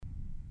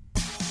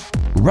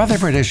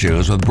Rutherford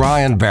Issues with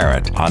Brian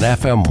Barrett on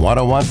FM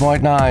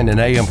 101.9 and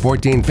AM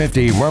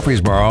 1450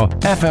 Murfreesboro,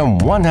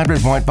 FM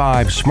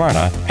 100.5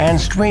 Smyrna, and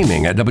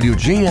streaming at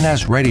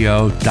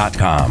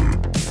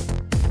WGNSradio.com.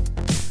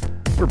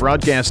 We're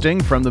broadcasting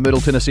from the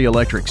Middle Tennessee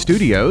Electric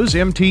Studios.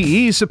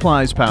 MTE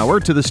supplies power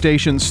to the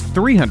station's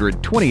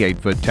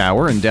 328-foot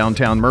tower in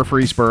downtown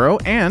Murfreesboro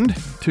and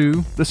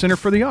to the Center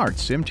for the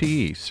Arts.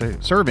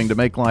 MTE, serving to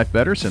make life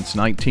better since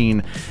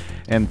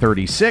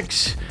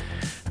 1936.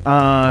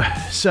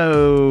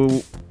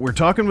 So we're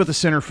talking with the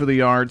Center for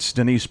the Arts.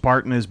 Denise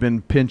Parton has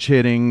been pinch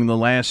hitting the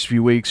last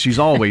few weeks. She's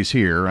always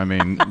here. I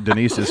mean,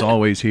 Denise is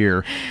always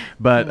here.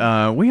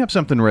 But we have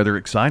something rather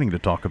exciting to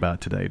talk about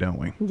today, don't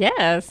we?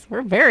 Yes,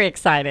 we're very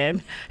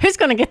excited. Who's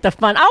going to get the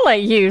fun? I'll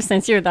let you,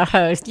 since you're the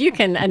host. You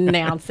can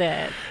announce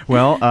it.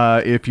 Well,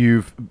 if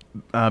you've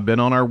been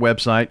on our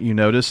website, you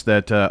noticed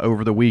that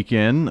over the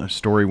weekend, a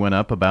story went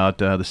up about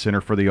the Center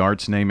for the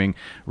Arts naming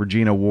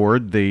Regina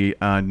Ward the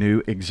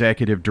new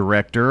executive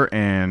director.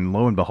 And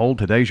lo and behold,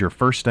 today's your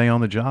first day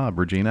on the job.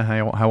 Regina,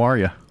 how are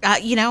you?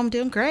 I'm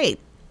doing great.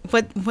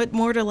 What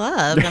more to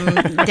love?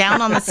 I'm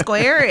down on the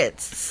square.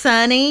 It's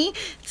sunny.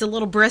 It's a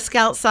little brisk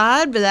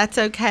outside, but that's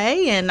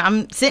okay. And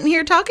I'm sitting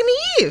here talking to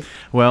you.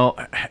 Well,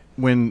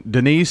 when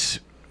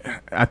Denise,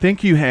 I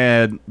think you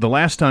had, the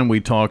last time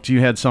we talked,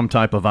 you had some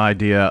type of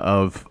idea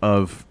of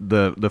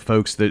the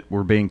folks that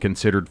were being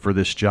considered for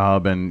this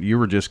job, and you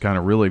were just kind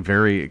of really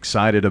very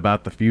excited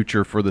about the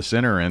future for the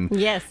center, and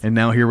yes, and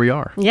now here we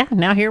are. Yeah,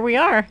 now here we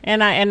are,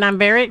 and I'm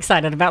very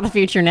excited about the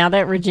future now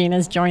that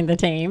Regina's joined the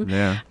team.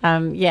 Yeah.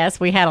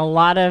 Yes, we had a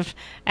lot of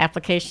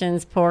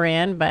applications pour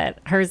in, but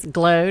hers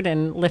glowed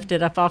and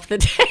lifted up off the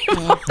table.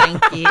 Oh,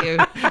 thank you.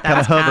 Kind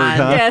of hovered,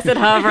 huh? Yes, it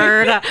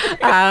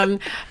hovered.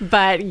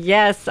 But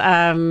yes,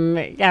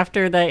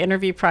 after the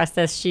interview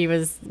process, she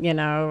was,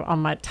 on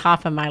my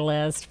top of my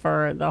list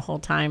for the whole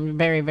time.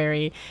 Very,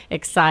 very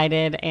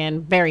excited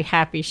and very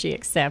happy she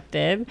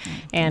accepted.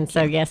 And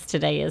so, yes,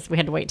 we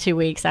had to wait 2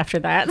 weeks after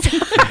that.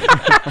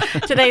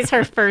 Today's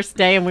her first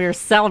day, and we were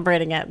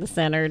celebrating at the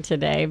center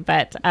today.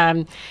 But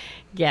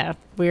yeah,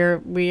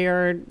 we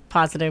are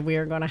positive we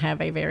are going to have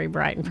a very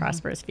bright and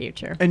prosperous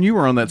future. And you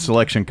were on that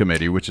selection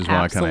committee, which is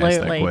why I kind of asked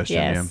that question,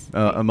 yes.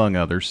 Among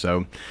others.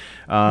 So,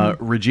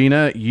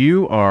 Regina,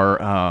 you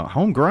are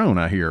homegrown,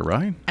 I hear,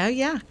 right? Oh,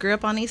 yeah. Grew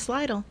up on East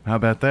Lytle. How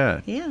about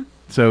that? Yeah.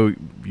 So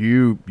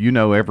you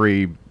know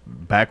every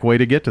back way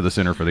to get to the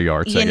Center for the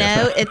Arts.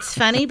 It's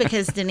funny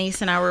because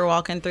Denise and I were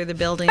walking through the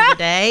building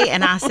today,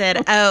 and I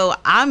said,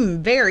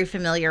 I'm very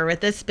familiar with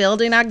this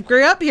building. I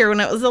grew up here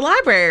when it was a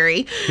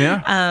library.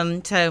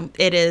 Yeah. So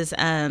it is,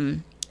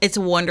 it's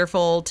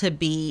wonderful to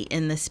be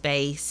in the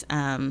space.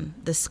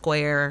 The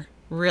square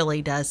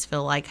really does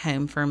feel like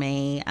home for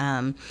me.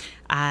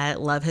 I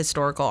love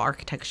historical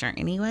architecture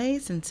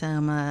anyways, and so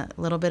I'm a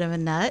little bit of a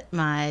nut.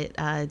 My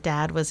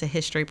dad was a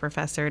history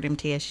professor at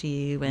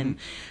MTSU, and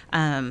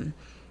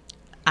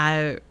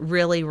I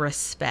really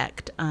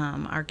respect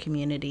our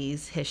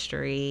community's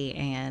history,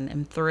 and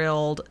am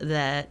thrilled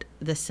that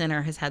the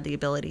center has had the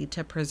ability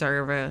to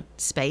preserve a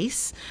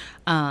space.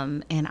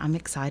 And I'm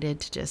excited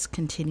to just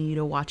continue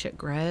to watch it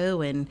grow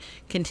and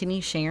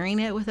continue sharing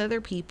it with other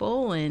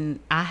people.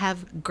 And I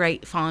have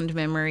great fond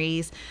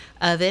memories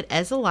of it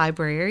as a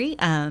library,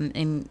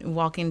 and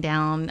walking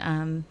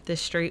down the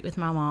street with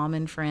my mom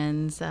and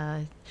friends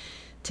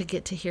to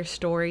get to hear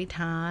story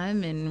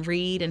time and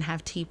read and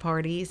have tea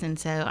parties. And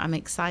so I'm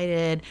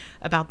excited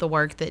about the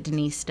work that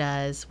Denise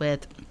does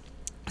with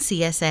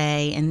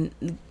CSA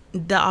and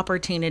the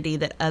opportunity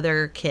that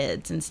other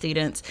kids and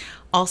students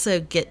also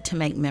get to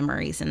make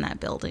memories in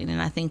that building.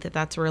 And I think that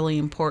that's really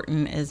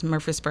important as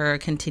Murfreesboro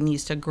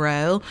continues to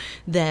grow,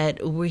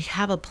 that we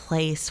have a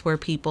place where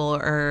people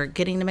are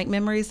getting to make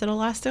memories that'll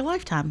last their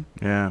lifetime.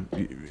 Yeah,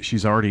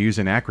 she's already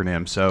using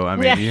acronyms, so I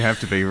mean, you have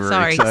to be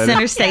very excited.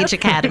 Center Stage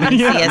Academy,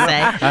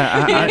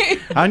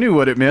 CSA. I knew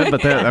what it meant,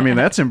 but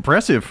that's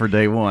impressive for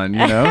day one,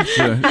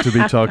 to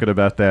be talking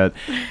about that.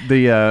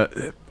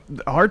 The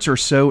arts are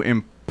so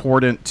important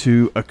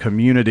to a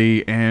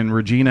community, and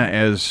Regina,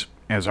 as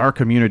our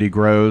community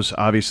grows,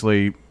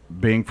 obviously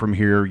being from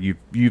here,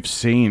 you've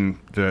seen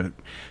the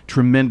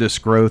tremendous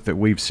growth that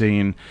we've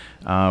seen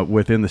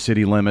within the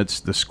city limits.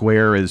 The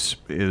square is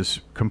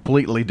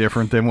completely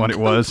different than what it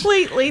was.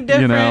 Completely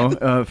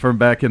different. From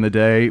back in the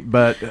day.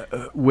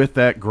 But with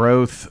that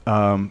growth,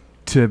 to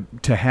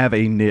have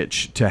a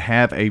niche, to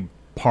have a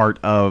part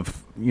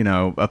of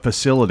a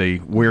facility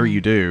where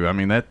you do, I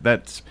mean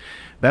that's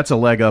a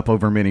leg up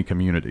over many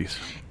communities.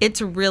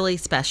 It's really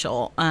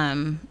special,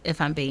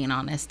 if I'm being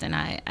honest, and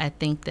I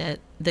think that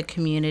the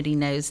community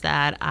knows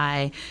that.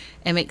 I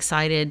am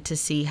excited to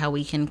see how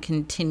we can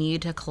continue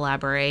to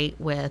collaborate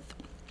with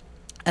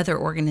other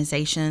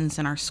organizations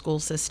in our school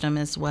system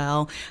as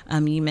well.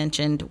 You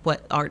mentioned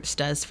what arts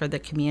does for the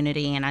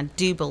community, and I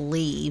do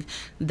believe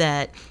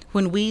that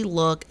when we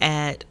look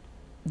at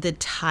the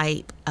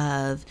type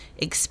of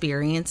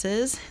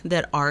experiences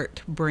that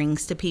art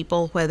brings to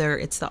people, whether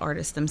it's the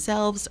artists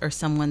themselves or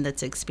someone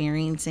that's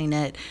experiencing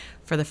it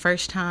for the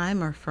first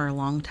time or for a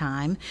long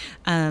time,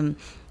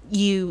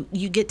 you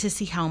get to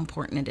see how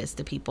important it is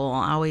to people.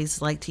 I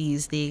always like to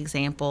use the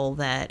example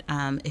that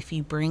if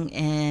you bring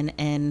in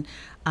an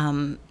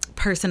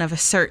person of a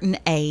certain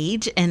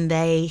age and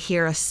they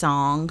hear a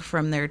song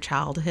from their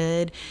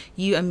childhood,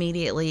 you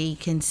immediately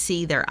can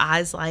see their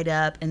eyes light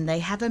up and they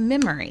have a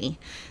memory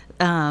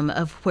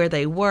of where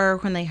they were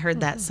when they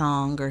heard that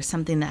song or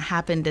something that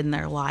happened in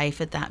their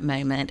life at that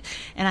moment.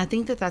 And I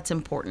think that that's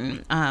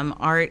important.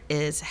 Art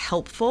is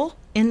helpful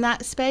in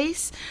that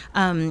space,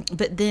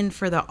 but then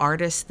for the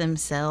artists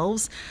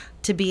themselves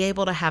to be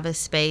able to have a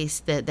space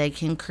that they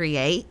can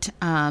create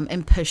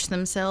and push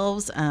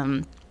themselves.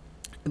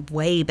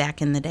 Way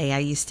back in the day, I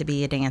used to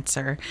be a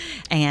dancer,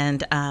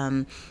 and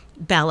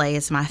ballet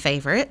is my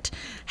favorite.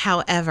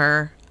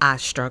 However, I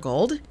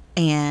struggled,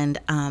 and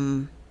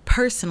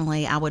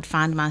personally, I would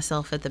find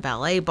myself at the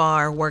ballet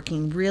bar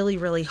working really,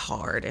 really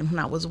hard. And when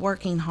I was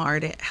working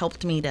hard, it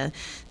helped me to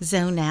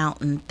zone out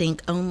and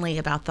think only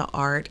about the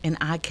art, and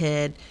I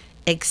could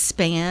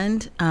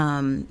expand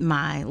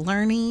my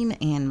learning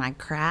and my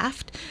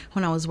craft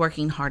when I was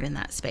working hard in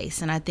that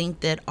space. And I think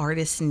that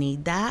artists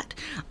need that,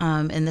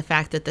 and the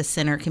fact that the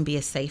center can be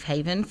a safe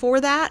haven for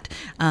that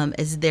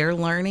as they're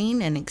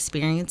learning and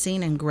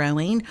experiencing and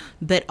growing,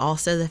 but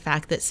also the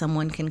fact that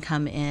someone can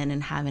come in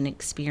and have an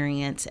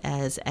experience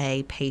as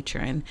a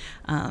patron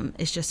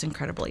is just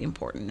incredibly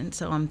important. And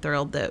so I'm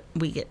thrilled that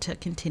we get to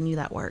continue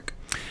that work.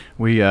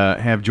 We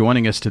have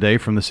joining us today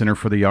from the Center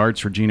for the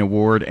Arts, Regina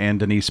Ward and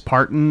Denise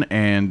Parton.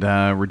 And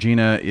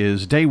Regina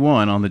is day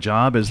one on the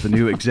job as the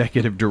new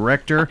executive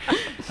director.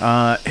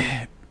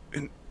 I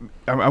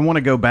want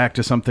to go back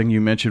to something you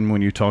mentioned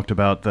when you talked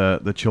about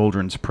the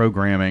children's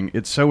programming.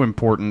 It's so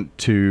important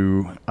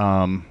to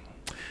our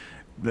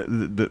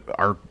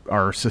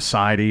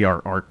society,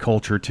 our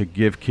culture, to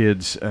give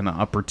kids an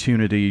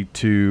opportunity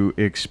to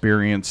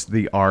experience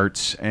the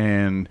arts,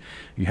 and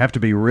you have to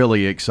be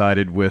really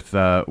excited with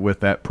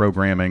that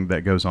programming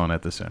that goes on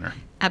at the center.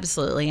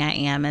 Absolutely, I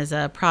am. As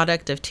a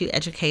product of two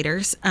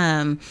educators,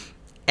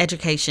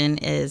 education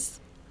is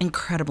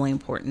incredibly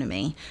important to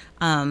me,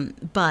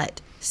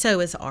 but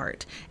so is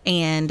art.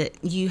 And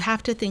you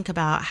have to think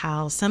about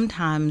how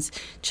sometimes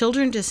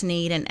children just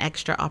need an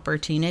extra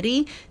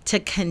opportunity to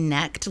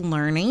connect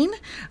learning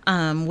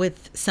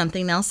with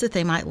something else that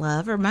they might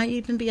love or might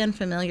even be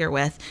unfamiliar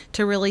with,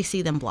 to really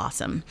see them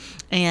blossom.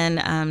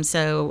 And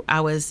so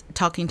I was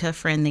talking to a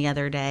friend the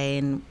other day,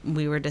 and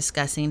we were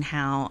discussing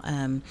how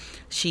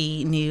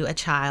she knew a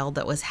child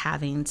that was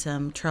having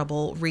some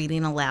trouble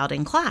reading aloud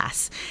in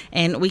class.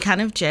 And we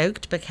kind of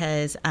joked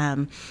because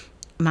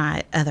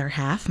my other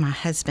half, my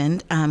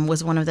husband,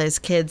 was one of those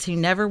kids who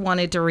never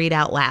wanted to read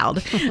out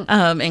loud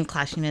in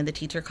class. You know, the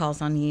teacher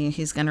calls on you,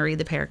 who's going to read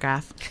the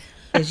paragraph.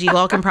 As you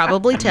all can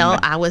probably tell,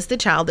 I was the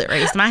child that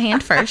raised my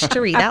hand first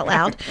to read out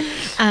loud.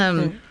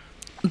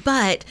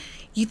 But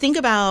you think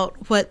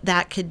about what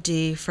that could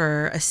do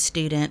for a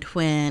student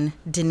when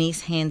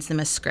Denise hands them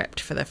a script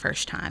for the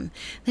first time.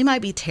 They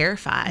might be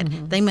terrified.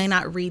 Mm-hmm. They may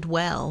not read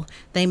well.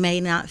 They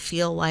may not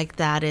feel like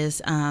that is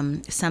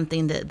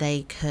something that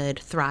they could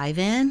thrive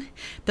in.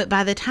 But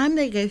by the time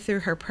they go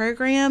through her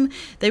program,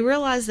 they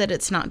realize that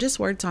it's not just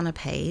words on a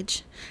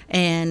page,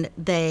 and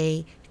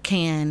they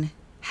can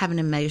have an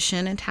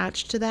emotion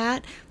attached to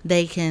that.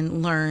 They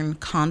can learn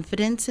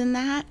confidence in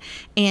that.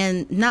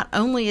 And not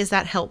only is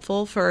that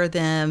helpful for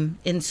them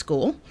in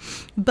school,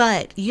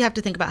 but you have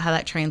to think about how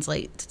that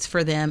translates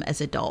for them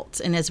as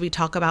adults. And as we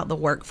talk about the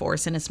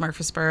workforce, and as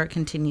Murfreesboro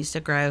continues to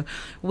grow,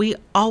 we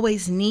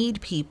always need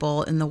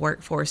people in the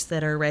workforce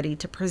that are ready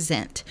to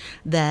present,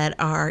 that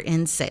are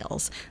in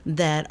sales,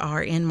 that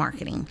are in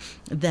marketing,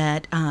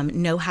 that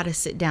know how to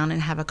sit down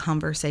and have a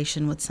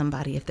conversation with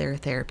somebody if they're a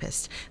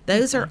therapist.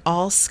 Those are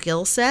all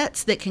skill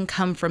sets that can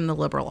come from the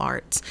liberal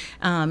arts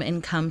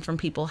and come from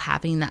people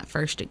having that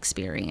first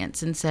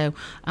experience. And so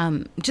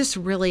just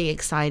really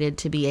excited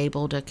to be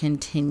able to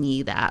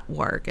continue that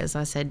work. As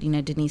I said, you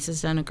know, Denise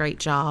has done a great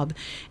job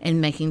in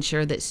making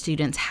sure that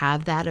students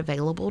have that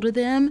available to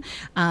them.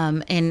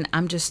 And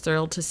I'm just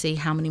thrilled to see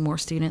how many more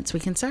students we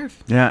can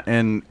serve. Yeah.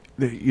 And,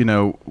 you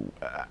know,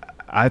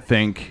 I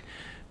think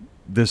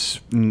this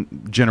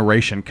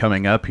generation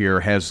coming up here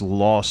has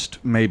lost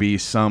maybe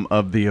some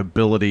of the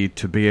ability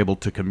to be able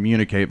to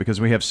communicate, because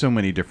we have so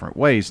many different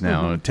ways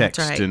now, mm-hmm. text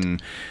right.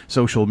 and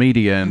social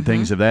media and mm-hmm.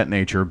 things of that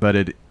nature.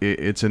 But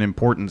it's an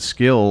important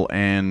skill,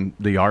 and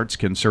the arts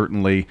can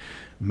certainly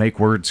make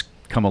words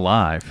come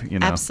alive, you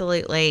know.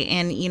 Absolutely.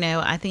 And, you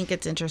know, I think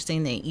it's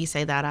interesting that you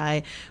say that.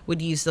 I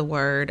would use the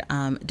word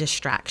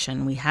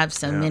distraction. We have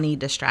so many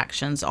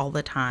distractions all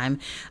the time.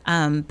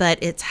 But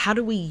it's how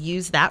do we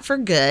use that for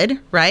good,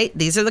 right?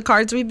 These are the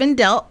cards we've been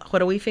dealt. What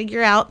do we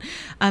figure out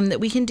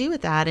that we can do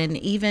with that? And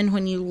even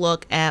when you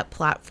look at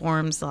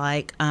platforms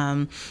like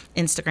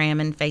Instagram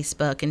and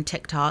Facebook and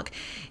TikTok,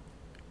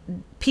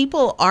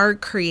 people are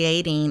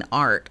creating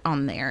art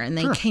on there, and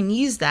they Sure. can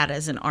use that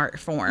as an art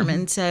form.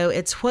 And so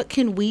it's what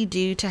can we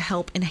do to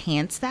help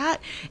enhance that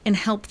and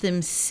help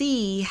them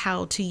see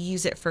how to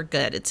use it for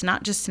good. It's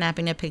not just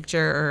snapping a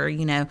picture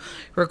or,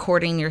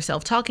 recording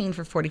yourself talking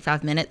for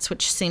 45 minutes,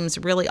 which seems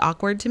really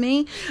awkward to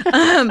me.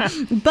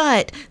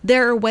 But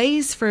there are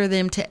ways for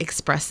them to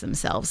express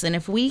themselves. And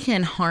if we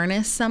can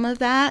harness some of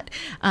that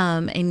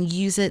and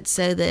use it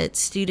so that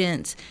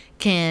students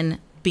can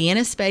be in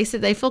a space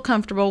that they feel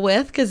comfortable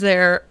with because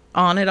they're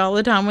on it all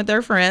the time with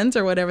their friends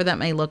or whatever that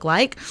may look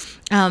like,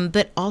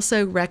 but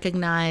also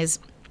recognize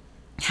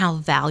how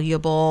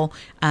valuable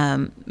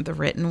the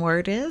written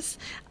word is,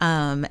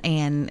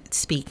 and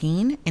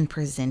speaking and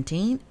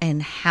presenting,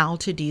 and how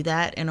to do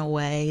that in a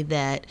way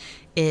that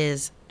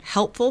is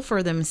helpful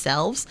for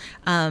themselves,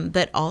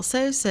 but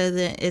also so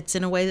that it's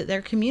in a way that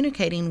they're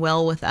communicating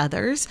well with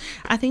others.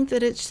 I think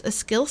that it's a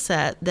skill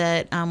set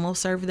that will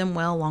serve them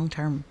well long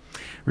term.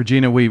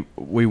 Regina,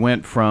 we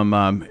went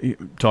from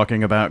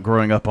talking about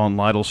growing up on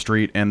Lytle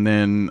Street and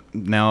then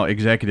now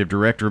executive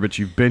director, but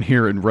you've been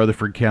here in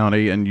Rutherford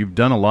County and you've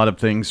done a lot of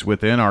things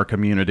within our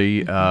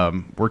community.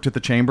 Worked at the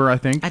chamber, I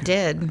think. I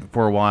did.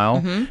 For a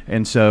while.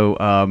 And so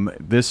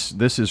this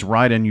is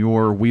right in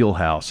your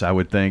wheelhouse, I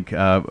would think,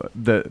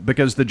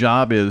 because the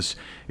job is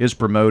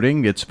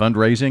promoting, it's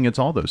fundraising, it's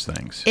all those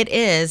things. It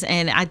is.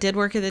 And I did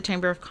work at the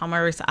Chamber of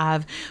Commerce.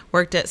 I've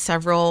worked at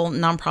several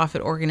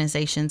nonprofit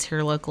organizations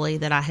here locally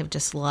that I have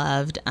just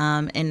loved,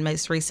 and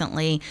most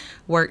recently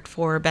worked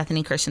for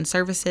Bethany Christian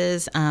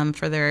Services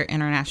for their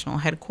international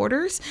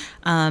headquarters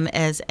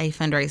as a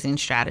fundraising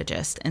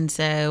strategist. And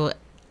so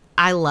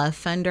I love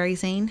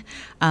fundraising.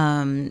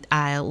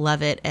 I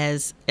love it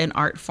as an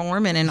art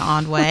form in an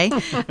odd way.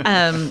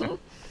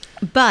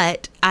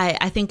 But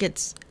I think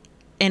it's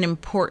an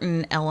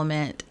important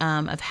element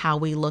of how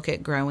we look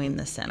at growing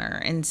the center.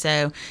 And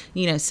so,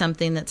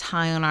 something that's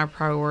high on our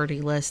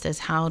priority list is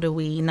how do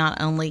we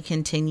not only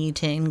continue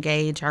to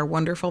engage our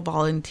wonderful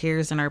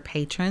volunteers and our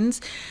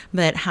patrons,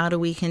 but how do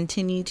we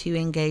continue to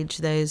engage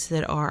those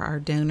that are our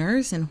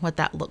donors and what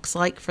that looks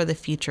like for the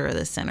future of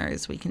the center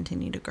as we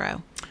continue to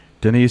grow.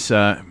 Denise,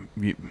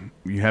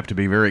 you have to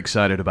be very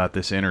excited about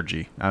this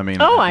energy. I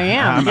mean, I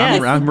am.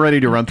 Yes. I'm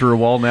ready to run through a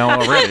wall now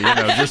already.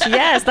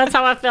 Yes, that's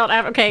how I felt.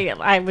 Okay,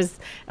 I was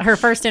her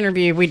first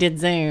interview. We did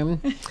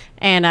Zoom,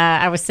 and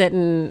I was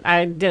sitting.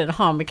 I did it at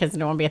home because I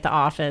didn't want to be at the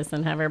office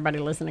and have everybody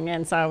listening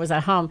in. So I was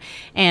at home,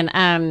 and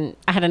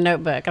I had a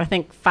notebook. I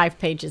think 5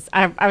 pages.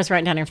 I was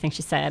writing down everything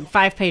she said.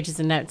 5 pages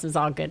of notes is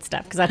all good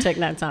stuff because I took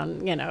notes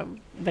on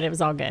but it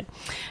was all good.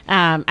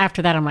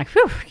 After that, I'm like,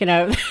 whew,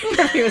 the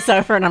interview was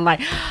over, and I'm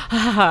like,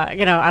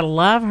 I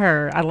love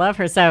her.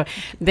 So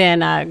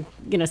then,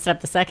 set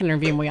up the second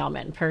interview, and we all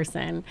met in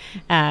person.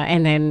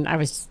 And then I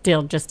was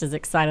still just as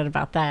excited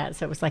about that.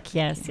 So it was like,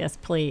 yes,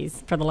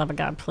 please, for the love of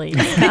God, please.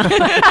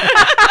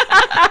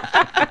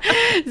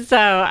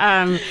 So,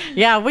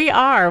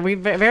 we're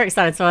very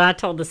excited. So I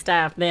told the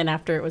staff then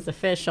after it was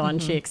official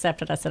and she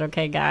accepted, I said,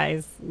 okay,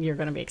 guys, you're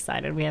going to be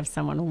excited. We have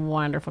someone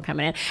wonderful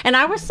coming in. And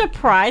I was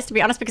surprised, to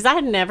be honest, because I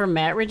had never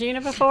met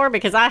Regina before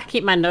because I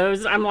keep my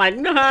nose, I'm like,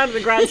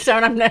 the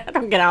grindstone. I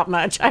don't get out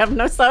much. I have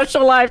no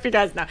social life, you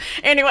guys know.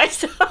 Anyway,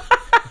 so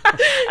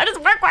I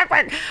just work.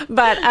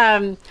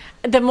 But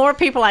the more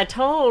people I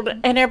told,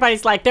 and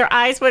everybody's like, their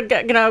eyes would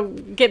get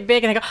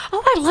big, and they go,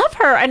 "Oh, I love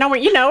her," and I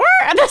went, "You know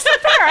her? And this is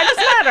her. I just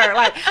met her."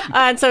 Like,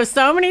 and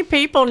so many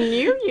people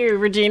knew you,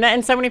 Regina,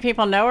 and so many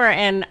people know her,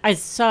 and I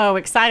was so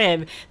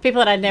excited.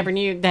 People that I never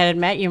knew that had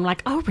met you, I'm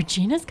like, "Oh,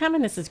 Regina's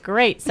coming. This is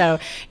great." So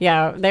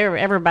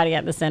everybody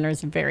at the center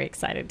is very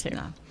excited too.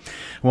 Yeah.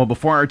 Well,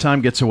 before our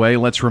time gets away,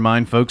 let's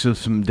remind folks of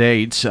some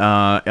dates.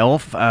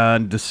 ELF,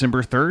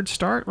 December 3rd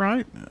start,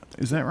 right?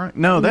 Is that right?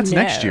 No, that's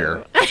next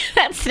year.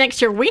 That's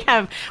next year.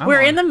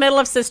 We're in the middle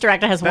of Sister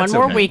Act. It has one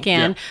more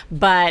weekend,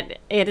 but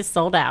it is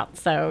sold out.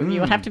 So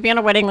you will have to be on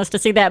a waiting list to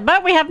see that.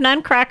 But we have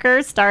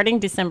Nutcrackers starting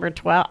December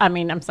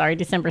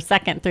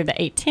 2nd through the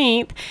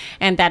 18th.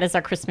 And that is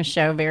our Christmas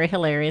show. Very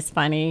hilarious,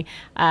 funny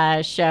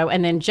show.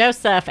 And then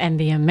Joseph and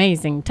the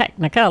Amazing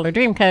Technicolor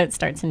Dreamcoat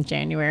starts in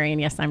January.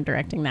 And yes, I'm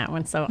directing that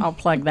one. So I'll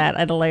plug that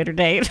at a later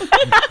date.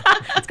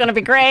 It's going to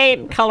be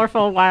great,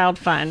 colorful, wild,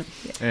 fun.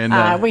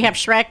 And we have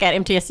Shrek at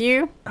MTSU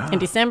in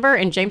December,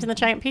 and James and the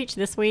Giant Peach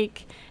this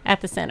week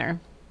at the center.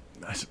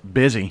 That's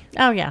busy.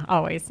 Oh yeah,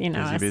 always.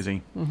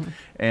 Busy. Mm-hmm.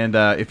 And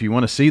if you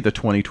want to see the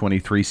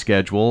 2023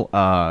 schedule,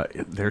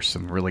 there's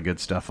some really good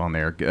stuff on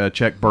there.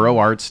 Check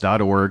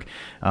borougharts.org.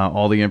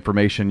 All the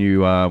information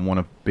you want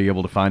to be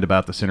able to find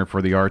about the Center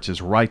for the Arts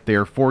is right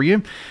there for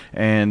you.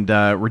 And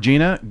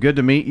Regina, good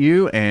to meet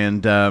you.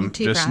 And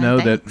too, just Brian, know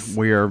thanks. that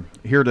we are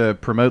here to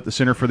promote the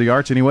Center for the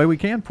Arts any way we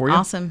can for you.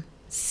 Awesome.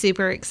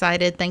 Super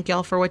excited. Thank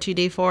y'all for what you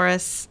do for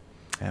us.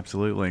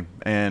 Absolutely.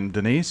 And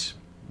Denise,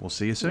 we'll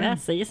see you soon. Yeah,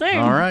 see you soon.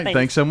 All right.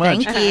 Thanks so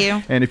much. Thank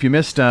you. And if you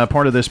missed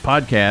part of this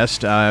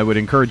podcast, I would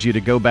encourage you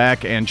to go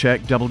back and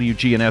check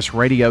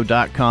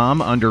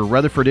WGNSradio.com under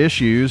Rutherford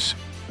Issues.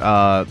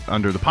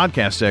 under the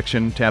podcast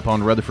section, tap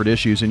on Rutherford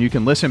Issues, and you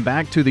can listen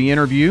back to the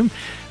interview.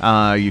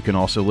 You can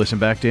also listen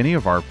back to any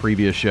of our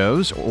previous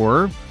shows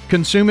or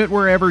consume it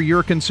wherever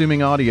you're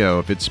consuming audio.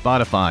 If it's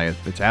Spotify,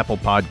 if it's Apple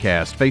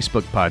Podcast,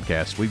 Facebook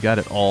Podcast, we've got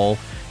it all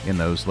in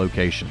those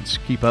locations.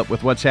 Keep up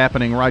with what's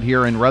happening right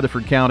here in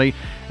Rutherford County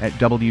at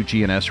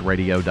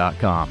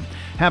WGNSradio.com.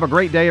 Have a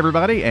great day,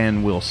 everybody,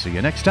 and we'll see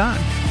you next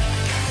time.